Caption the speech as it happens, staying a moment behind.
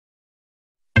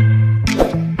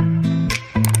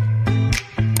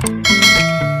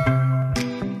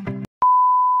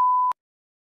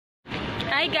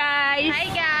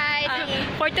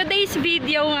today's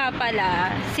video nga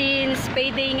pala, since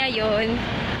payday ngayon.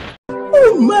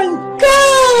 Oh my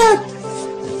God!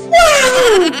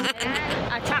 Wow!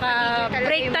 At saka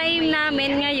break time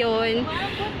namin ngayon,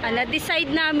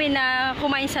 na-decide namin na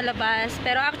kumain sa labas.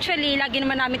 Pero actually, lagi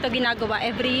naman namin to ginagawa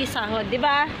every sahod, di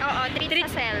ba? Oo,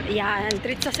 treat sa self. Yan,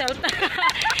 treat sa self.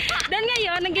 Dan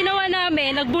ngayon, ang ginawa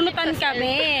namin, nagbunutan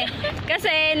kami.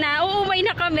 Kasi nauumay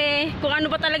na kami kung ano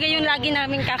ba talaga yung lagi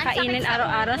namin kakainin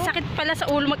araw-araw. Sakit pala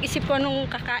sa ulo mag-isip ko nung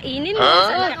kakainin mo,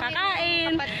 saan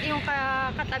kakain. Yung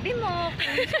katabi mo,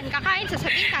 kung saan kakain,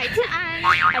 sasabihin kahit saan.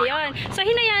 Ayun. So,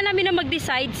 hinayaan namin na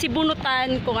mag-decide si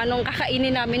bunutan kung anong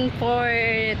kakainin namin for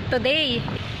today.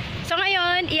 So,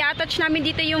 ngayon, i-attach namin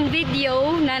dito yung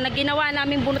video na ginawa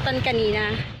namin bunutan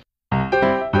kanina.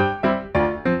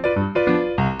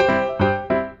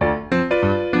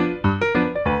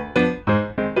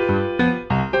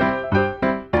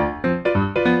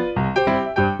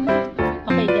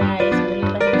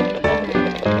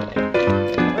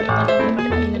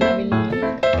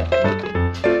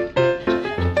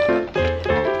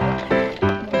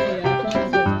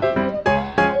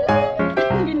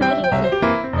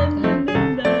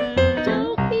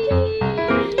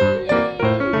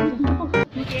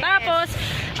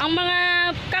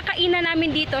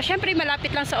 Namin dito, syempre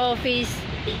malapit lang sa office.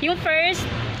 Yung first,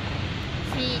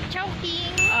 si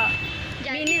Chowking,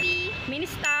 mini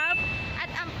stop, at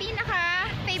ang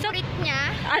pinaka favorite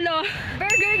niya, ano?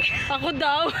 Burger. Ako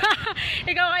daw.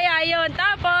 Ikaw kaya yun.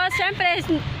 Tapos,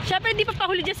 syempre di pa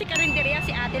pahuli dyan si Karinderia,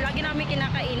 si ate. Lagi namin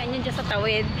kinakainan yun dyan sa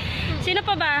tawid. Sino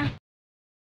pa ba?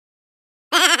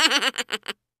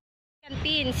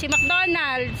 Kantin, si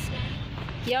McDonald's.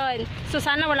 Yon. So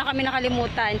sana wala kami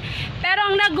nakalimutan. Pero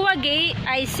ang nagwagi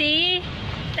ay si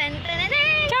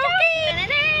Chowking!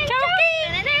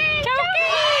 Chowking!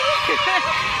 Chowking!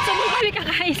 So muna kami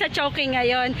kakain sa Chowking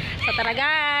ngayon. So tara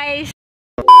guys!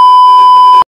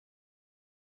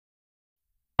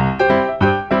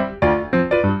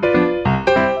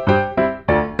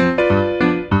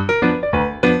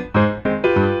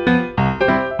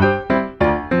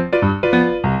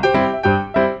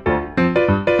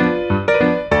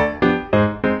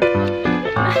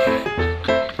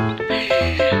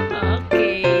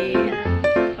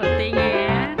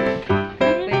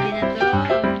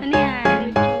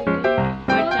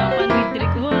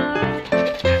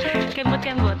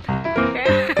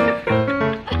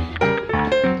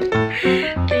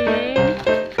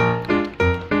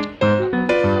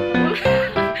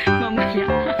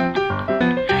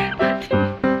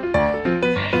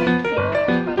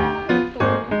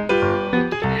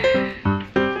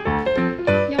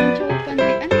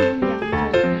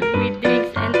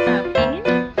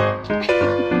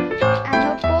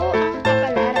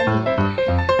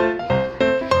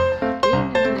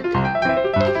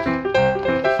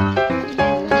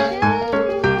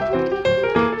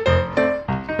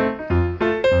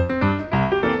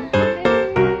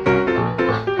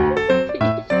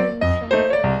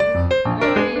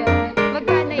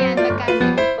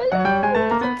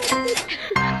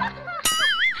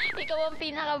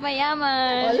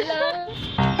 Pinakamayaman.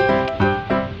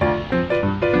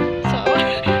 So,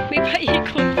 may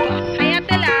paikot pa. Kaya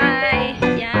talay.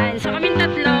 Yan. So, kaming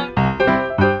tatlo.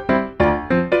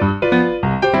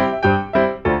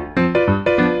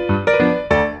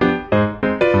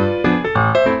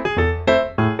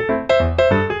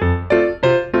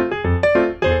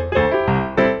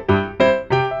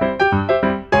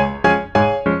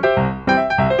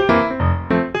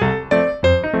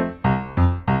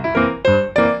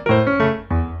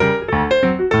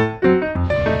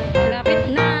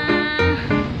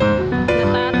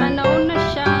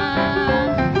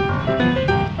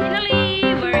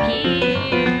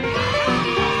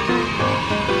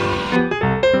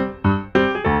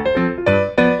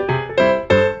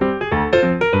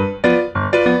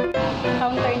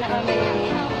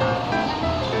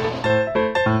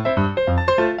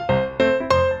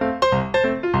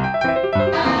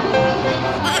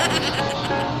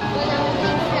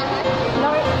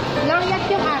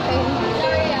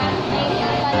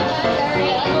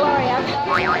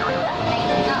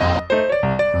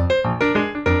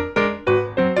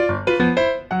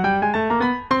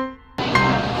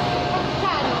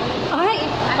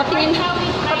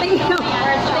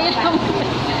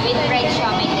 With fried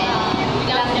siomai din.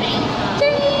 Long drink.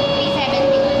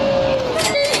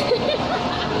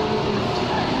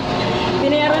 370.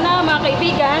 Binayaran na mga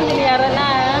kaibigan. Binayaran na.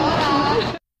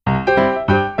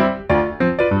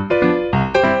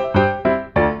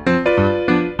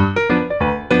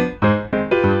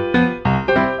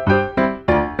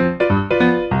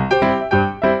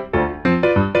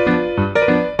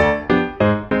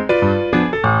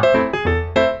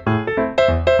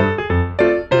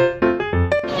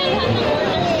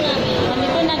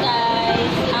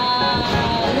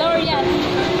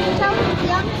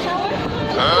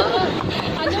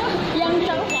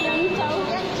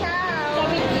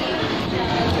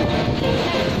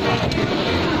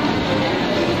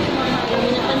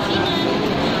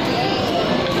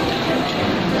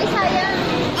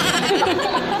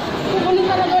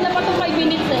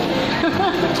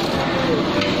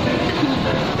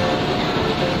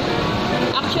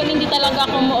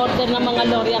 umu-order ng mga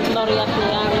loriat-loriat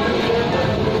niya.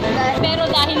 Pero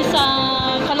dahil sa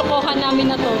kalokohan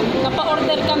namin na to,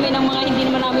 napa-order kami ng mga hindi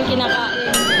naman namin kinakain.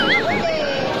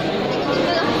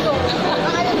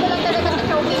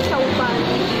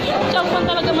 Chowpan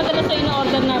talaga madalas sa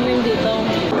ino-order namin dito.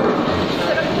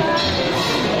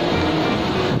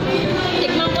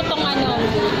 Tikman ko tong ano,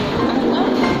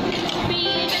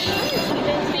 fish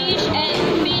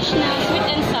na sweet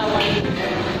and sour.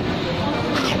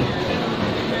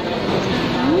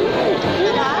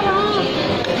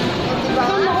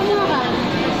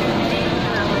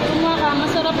 Kumaka,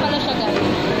 masarap pala siya guys.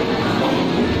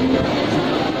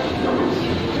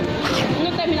 Ano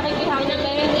tayo, may nakikihangin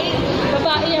tayo.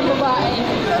 Babae yan, babae.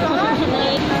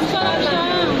 Sarap siya.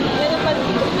 Pero pag,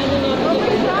 ano niya,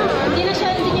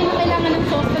 hindi niya na kailangan ng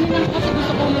sauce. Kanina kasi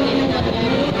gusto ko uminom ng ano.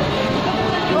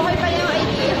 Okay pa yung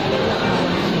idea.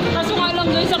 Kaso nga lang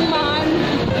guys, ang mahal.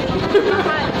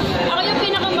 Ako yung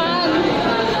pinakamahal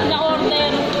na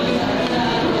order.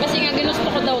 Kasi nga ginusto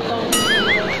ko daw to.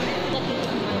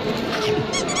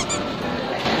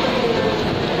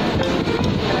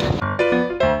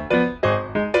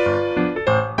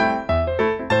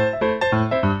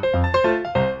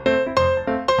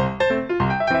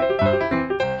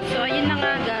 So ayun na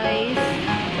nga guys.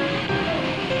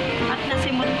 At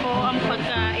nasimot ko ang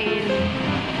pagkain.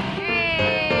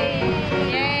 Yay!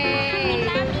 Yay!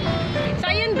 So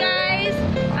ayun guys,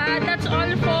 that's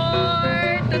all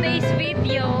for today's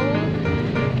video.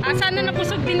 Sana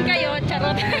napusog din kayo,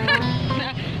 charot.